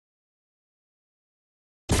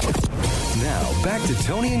Now, back to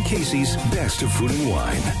Tony and Casey's Best of Food and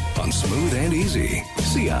Wine on Smooth and Easy.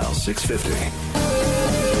 CL 650.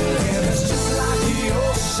 It's just like the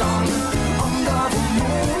ocean under the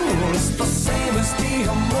moon. It's the same as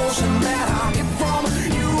the emotion that I get from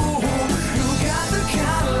you. You got the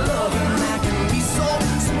kind of loving that can be so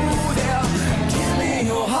smooth. Yeah, give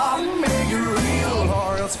me your heart, make it real,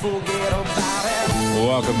 or else forget about it.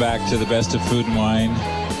 Welcome back to the Best of Food and Wine.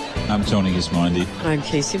 I'm Tony Gismondi. I'm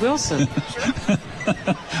Casey Wilson.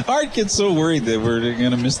 Art gets so worried that we're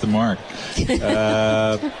going to miss the mark.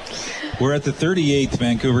 We're at the 38th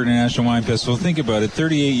Vancouver International Wine Festival. Think about it.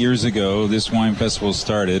 38 years ago, this wine festival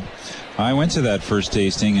started. I went to that first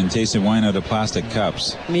tasting and tasted wine out of plastic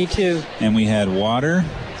cups. Me too. And we had water,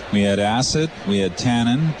 we had acid, we had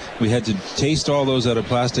tannin. We had to taste all those out of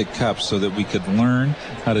plastic cups so that we could learn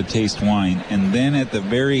how to taste wine. And then at the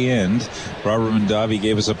very end, Robert Mondavi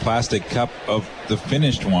gave us a plastic cup of the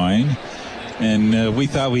finished wine. And we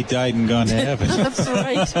thought we died and gone to heaven. That's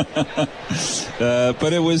right.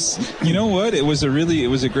 But it was, you know what? It was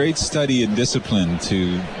a great study in discipline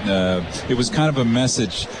it was kind of a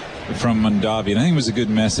message from Mondavi. And I think it was a good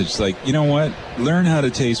message. Like, you know what? Learn how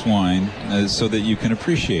to taste wine so that you can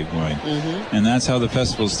appreciate wine. Mm-hmm. And that's how the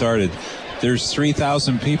festival started. There's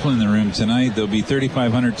 3,000 people in the room tonight. There'll be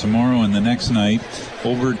 3,500 tomorrow, and the next night,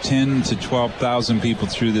 over 10 to 12,000 people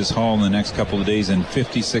through this hall in the next couple of days, and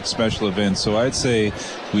 56 special events. So I'd say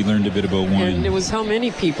we learned a bit about wine. And it was how many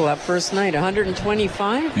people that first night?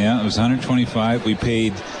 125? Yeah, it was 125. We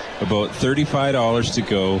paid about $35 to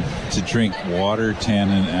go to drink water,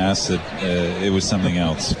 tannin, acid. It was something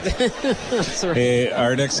else. That's right.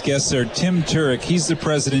 Our next guests are Tim Turyk. He's the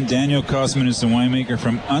president. Daniel Cosman is the winemaker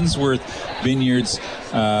from Unsworth Vineyards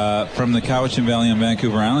from the Cowichan Valley on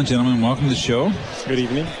Vancouver Island. Gentlemen, welcome to the show. Good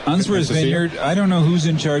evening. Unsworth Vineyard, I don't know who's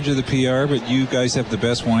in charge of the PR, but you guys have the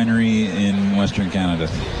best winery in Western Canada.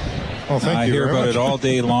 Well, thank you. I hear very about much. it all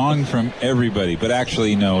day long from everybody. But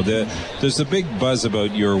actually, no, there's a big buzz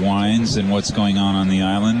about your wines and what's going on the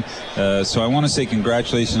island. So I want to say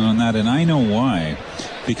congratulations on that. And I know why.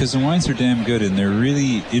 Because the wines are damn good and they're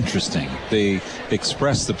really interesting. They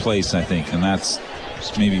express the place, I think. And that's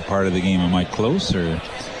maybe part of the game. Am I close? Or?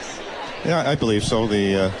 Yeah, I believe so.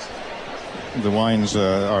 The wines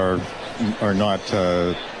are not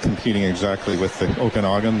competing exactly with the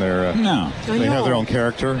Okanagan. No. They have their own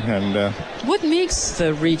character. And what makes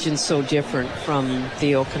the region so different from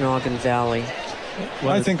the Okanagan Valley?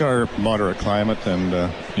 well, I think our moderate climate and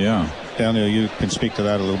yeah. Daniel, you can speak to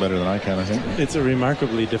that a little better than I can, I think. It's a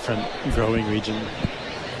remarkably different growing region.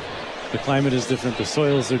 The climate is different. The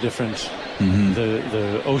soils are different. Mm-hmm.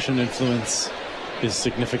 The ocean influence is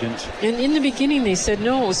significant. And in the beginning, they said,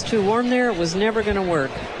 no, it was too warm there. It was never going to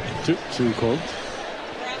work. Too cold?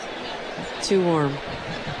 Too warm.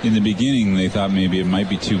 In the beginning, they thought maybe it might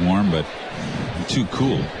be too warm, but too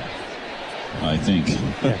cool, I think.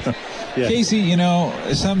 Yeah. Yeah. Casey, you know,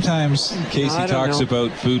 sometimes Casey talks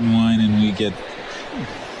about food and wine, and we get...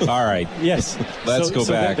 All right. Yes. Let's go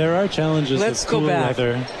back. There are challenges Let's of go cool back.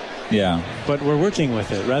 weather. Yeah. But we're working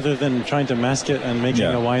with it rather than trying to mask it and making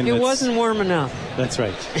a wine It wasn't warm enough. That's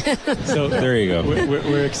right. So there you go.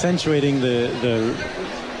 We're accentuating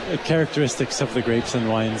the characteristics of the grapes and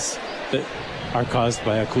wines that are caused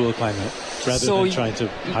by a cool climate rather than trying to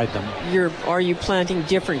hide them. Are you planting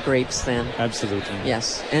different grapes then? Absolutely.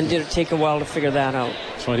 Yes. And did it take a while to figure that out?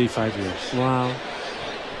 25 years. Wow.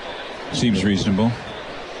 Seems reasonable.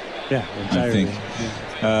 Yeah, entirely. I think.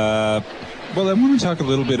 Yeah. Well, I want to talk a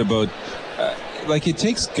little bit about, it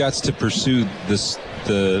takes guts to pursue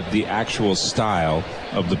the actual style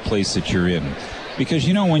of the place that you're in. Because,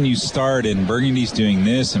 you know, when you start and Burgundy's doing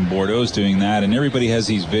this and Bordeaux's doing that, and everybody has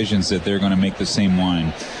these visions that they're going to make the same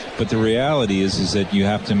wine. But the reality is that you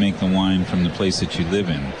have to make the wine from the place that you live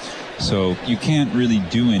in. So you can't really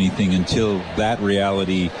do anything until that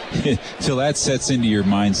reality, till that sets into your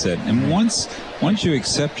mindset. And once you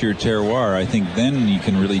accept your terroir, I think then you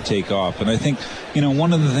can really take off. And I think, you know,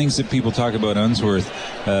 one of the things that people talk about Unsworth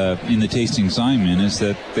in the tastings I'm in is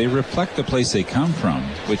that they reflect the place they come from,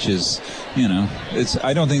 which is, you know,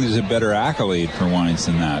 I don't think there's a better accolade for wines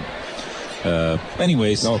than that.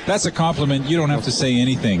 Anyways, that's a compliment. You don't have to say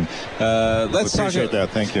anything. Let's appreciate that.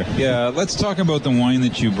 Thank you. Yeah, let's talk about the wine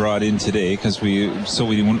that you brought in today, because we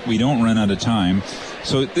don't run out of time.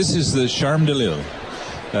 So this is the Charme de Lille.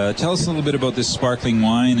 Tell us a little bit about this sparkling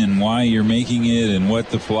wine and why you're making it and what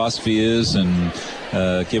the philosophy is, and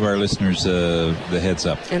give our listeners the heads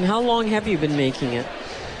up. And how long have you been making it?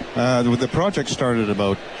 The project started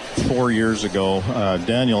about 4 years ago.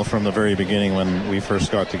 Daniel, from the very beginning when we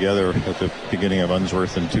first got together at the beginning of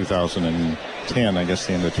Unsworth in 2008, 2010, I guess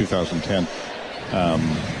the end of 2010,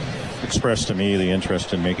 expressed to me the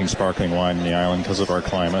interest in making sparkling wine in the island because of our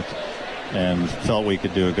climate, and felt we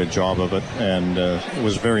could do a good job of it, and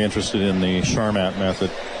was very interested in the Charmat method,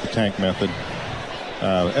 the tank method,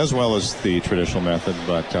 as well as the traditional method.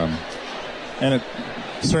 But and it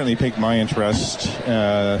certainly piqued my interest.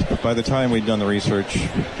 By the time we'd done the research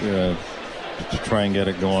to try and get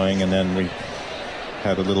it going, and then we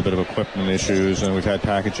had a little bit of equipment issues, and we've had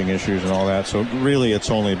packaging issues and all that. So really, it's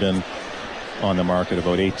only been on the market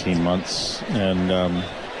about 18 months, and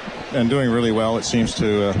doing really well. It seems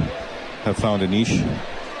to have found a niche.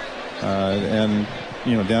 And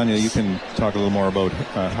Daniel, you can talk a little more about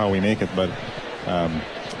how we make it, but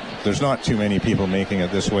there's not too many people making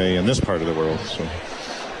it this way in this part of the world. So.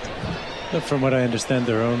 From what I understand,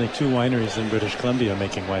 there are only 2 wineries in British Columbia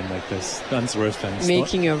making wine like this, Unsworth and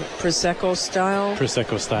making a Prosecco style?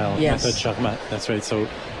 Prosecco style, yes. Method Charmat, that's right. So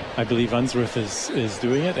I believe Unsworth is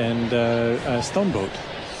doing it, and Stoneboat,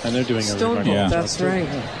 and they're doing a remarkable job. That's right.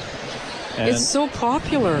 Yeah. It's so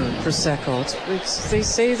popular, Prosecco. They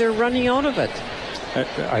say they're running out of it.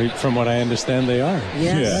 From what I understand, they are.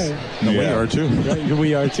 Yes. Yeah. No, we are too. Right,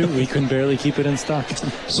 we are too. We can barely keep it in stock.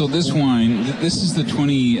 So this wine, this is the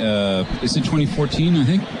is it 2014, I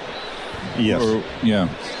think? Yes. Yeah.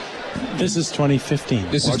 This is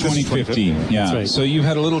 2015. This is 2015, yeah. That's right. So you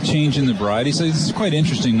had a little change in the variety. So this is quite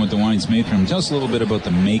interesting what the wine's made from. Tell us a little bit about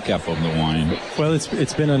the makeup of the wine. Well,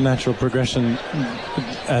 it's been a natural progression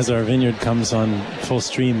as our vineyard comes on full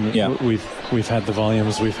stream. Yeah. We've had the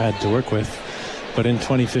volumes we've had to work with. But in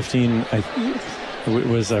 2015, it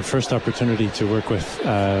was our first opportunity to work with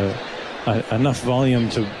enough volume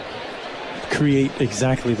to create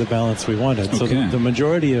exactly the balance we wanted. Okay. So the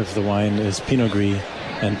majority of the wine is Pinot Gris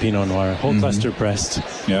and Pinot Noir, whole cluster pressed.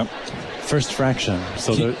 Yep. First fraction.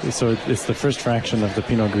 So it's the first fraction of the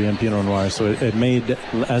Pinot Gris and Pinot Noir. So it made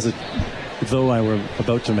though I were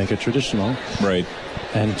about to make a traditional. Right.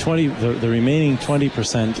 And the remaining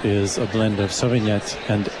 20% is a blend of Sauvignon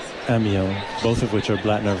and Amiot, both of which are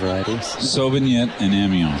Blattner varieties. Sauvignon and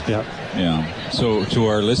Amiot. Yeah. Yeah. So to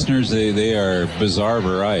our listeners, they are bizarre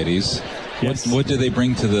varieties. Yes. What do they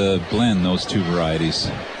bring to the blend, those 2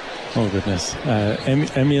 varieties? Oh, goodness.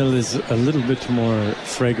 Amiel is a little bit more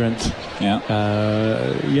fragrant. Yeah.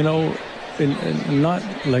 Not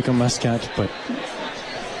like a Muscat, but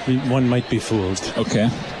one might be fooled. Okay.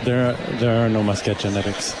 There are no Muscat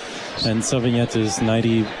genetics. And Sauvignon is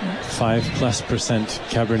 95+%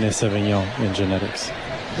 Cabernet Sauvignon in genetics.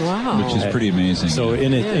 Wow. Which is pretty amazing. So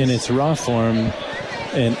in its raw form,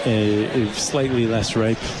 and slightly less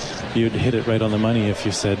ripe, you'd hit it right on the money if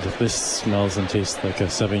you said this smells and tastes like a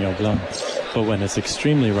Sauvignon Blanc. But when it's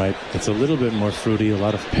extremely ripe, it's a little bit more fruity, a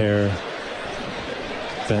lot of pear.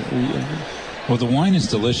 Well, the wine is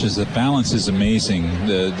delicious. The balance is amazing.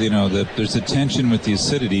 There's a tension with the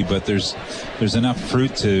acidity, but there's enough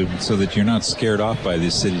fruit so that you're not scared off by the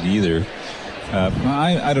acidity either.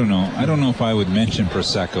 I don't know. I don't know if I would mention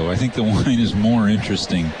Prosecco. I think the wine is more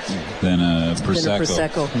interesting than a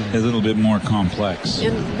Prosecco. A little bit more complex.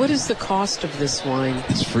 And what is the cost of this wine?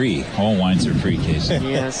 It's free. All wines are free, Casey.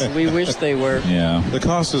 Yes, we wish they were. Yeah. The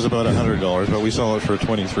cost is about $100, but we sell it for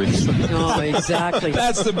 $23. Oh, exactly.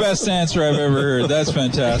 That's the best answer I've ever heard. That's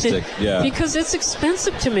fantastic. Yeah. Because it's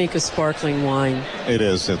expensive to make a sparkling wine. It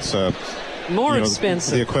is. It's more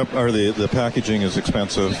expensive. The packaging is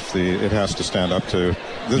expensive. It has to stand up to.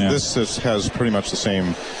 This has pretty much the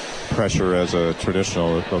same pressure as a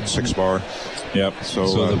traditional, about 6 bar. Yep.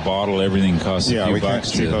 So the bottle, everything costs a few bucks. We can't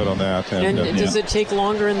cheap out on that. And does it take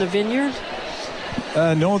longer in the vineyard?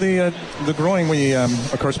 No, the growing,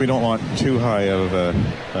 of course we don't want too high of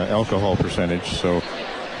alcohol percentage, so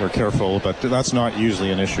we're careful, but that's not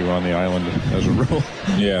usually an issue on the island as a rule.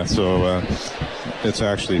 Yeah. So it's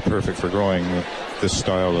actually perfect for growing this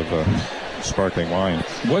style of sparkling wine.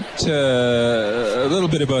 A little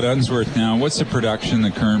bit about Unsworth now. What's the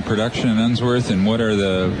current production at Unsworth, and what are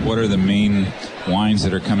the main wines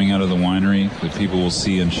that are coming out of the winery that people will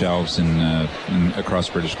see on shelves across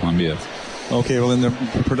British Columbia? Okay, well, in the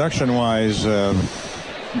production-wise,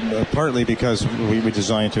 partly because we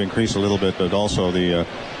designed to increase a little bit, but also the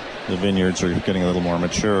vineyards are getting a little more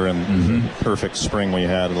mature, and perfect spring we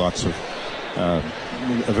had, lots of a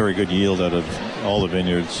very good yield out of all the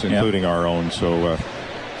vineyards, including our own. So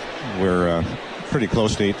we're pretty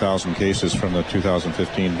close to 8,000 cases from the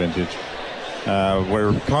 2015 vintage.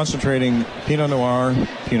 We're concentrating Pinot Noir,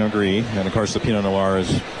 Pinot Gris, and of course the Pinot Noir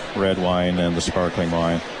is red wine and the sparkling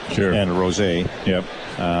wine, and rosé. Yep.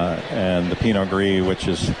 And the Pinot Gris, which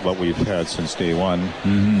is what we've had since day one.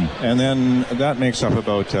 And then that makes up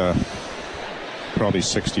about probably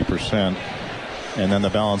 60%. And then the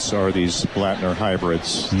balance are these Blattner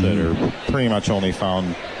hybrids that are pretty much only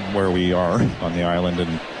found where we are on the island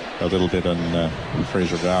and a little bit in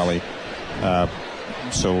Fraser Valley.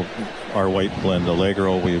 So our white blend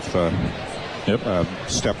Allegro, we've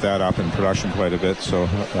stepped that up in production quite a bit. So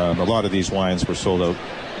a lot of these wines were sold out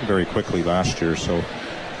very quickly last year. So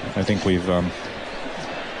I think we've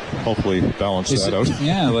hopefully balanced that out.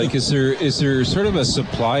 Yeah, like is there sort of a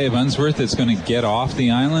supply of Unsworth that's going to get off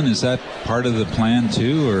the island? Is that part of the plan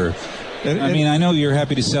too, or? I mean, I know you're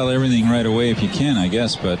happy to sell everything right away if you can, I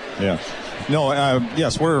guess, but yeah. No,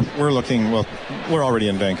 yes, we're looking. Well, we're already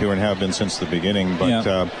in Vancouver and have been since the beginning,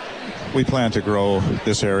 but we plan to grow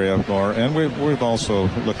this area more, and we're also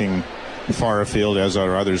looking far afield, as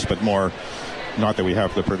are others, but more. Not that we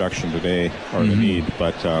have the production today or the need,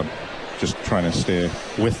 but just trying to stay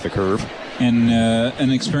with the curve. And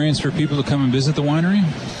an experience for people to come and visit the winery?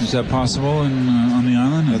 Is that possible on the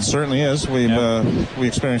island? It certainly is. We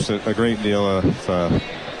experienced a great deal of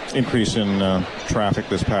increase in traffic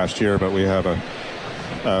this past year, but we have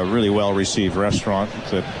a really well-received restaurant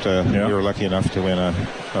that we were lucky enough to win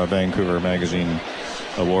a Vancouver Magazine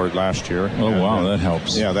award last year. Oh, and, wow, that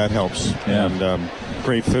helps. Yeah, that helps. Yeah. And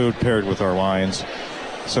great food paired with our wines.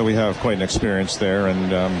 So we have quite an experience there,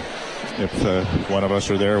 and if one of us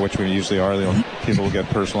are there, which we usually are, people will get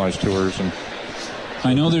personalized tours. And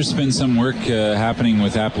I know there's been some work happening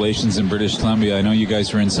with appellations in British Columbia. I know you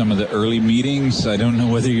guys were in some of the early meetings. I don't know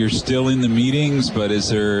whether you're still in the meetings, but is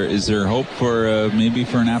there hope for maybe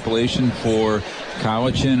for an appellation for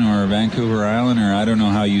Cowichan or Vancouver Island, or I don't know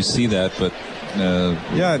how you see that, but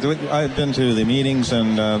yeah, I've been to the meetings,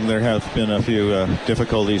 and there have been a few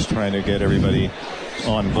difficulties trying to get everybody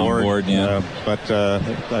on board. But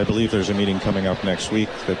I believe there's a meeting coming up next week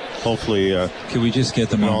that hopefully can we just get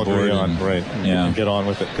them on board and get on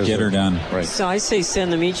with it, get her done. Right. So I say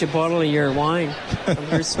send them each a bottle of your wine.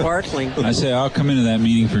 You're sparkling. I say I'll come into that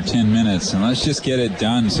meeting for 10 minutes and let's just get it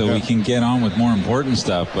done so we can get on with more important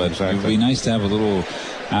stuff. But it would be nice to have a little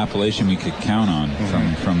appellation we could count on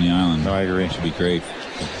from the island. No, I agree. It should be great.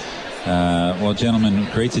 Well, gentlemen,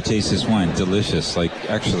 great to taste this wine. Delicious. Like,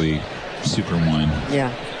 actually, super wine.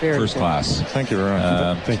 Yeah, very first good. Class. Thank you very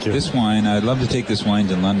much. Thank you. This wine, I'd love to take this wine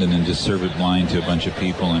to London and just serve it blind to a bunch of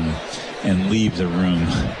people and leave the room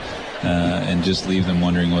and just leave them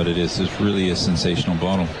wondering what it is. It's really a sensational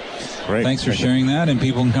bottle. Great. Thanks for sharing that, and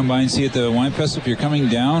people can come by and see at the Winefest. If you're coming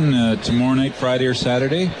down tomorrow night, Friday or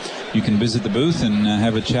Saturday, you can visit the booth and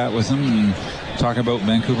have a chat with them and talk about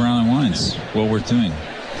Vancouver Island wines. Well worth doing.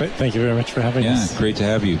 Thank you very much for having us. Yeah, great to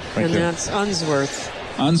have you. Thank you. That's Unsworth.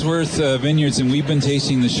 Unsworth Vineyards, and we've been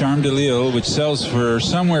tasting the Charme de Lille, which sells for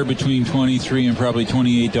somewhere between $23 and probably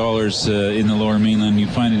 $28 in the Lower Mainland. You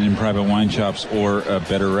find it in private wine shops or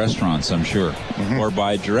better restaurants, I'm sure, or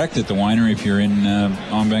buy direct at the winery if you're in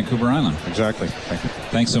on Vancouver Island. Exactly. Thank you.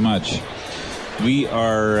 Thanks so much. We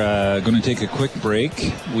are going to take a quick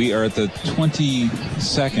break. We are at the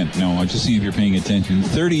 22nd, no, I'm just seeing if you're paying attention,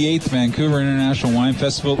 38th Vancouver International Wine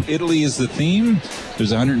Festival. Italy is the theme. There's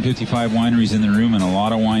 155 wineries in the room and a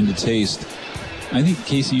lot of wine to taste. I think,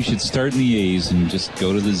 Casey, you should start in the A's and just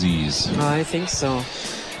go to the Z's. I think so.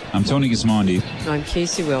 I'm Tony Gismondi. I'm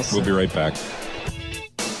Casey Wilson. We'll be right back.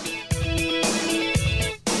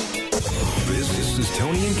 This is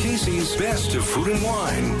Tony and Casey's Best of Food and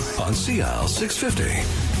Wine on CL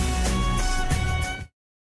 650.